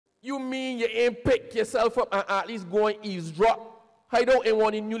You mean you ain't pick yourself up and at least go and eavesdrop? Hide out in one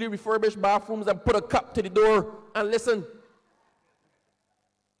of the newly refurbished bathrooms and put a cup to the door and listen?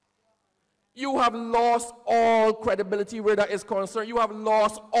 You have lost all credibility where that is concerned. You have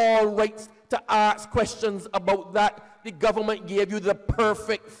lost all rights to ask questions about that. The government gave you the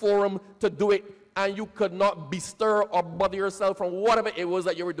perfect forum to do it, and you could not bestir or bother yourself from whatever it was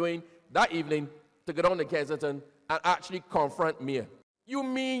that you were doing that evening to go down to Kensington and actually confront me. You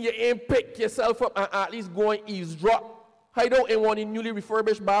mean you ain't pick yourself up and at least go and eavesdrop? Hide out in one of the newly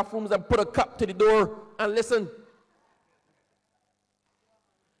refurbished bathrooms and put a cup to the door and listen?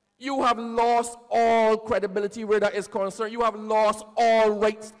 You have lost all credibility where that is concerned. You have lost all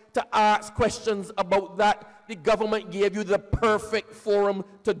rights to ask questions about that. The government gave you the perfect forum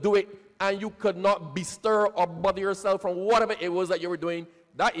to do it, and you could not bestir or bother yourself from whatever it was that you were doing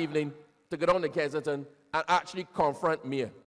that evening to go down to Kensington and actually confront me.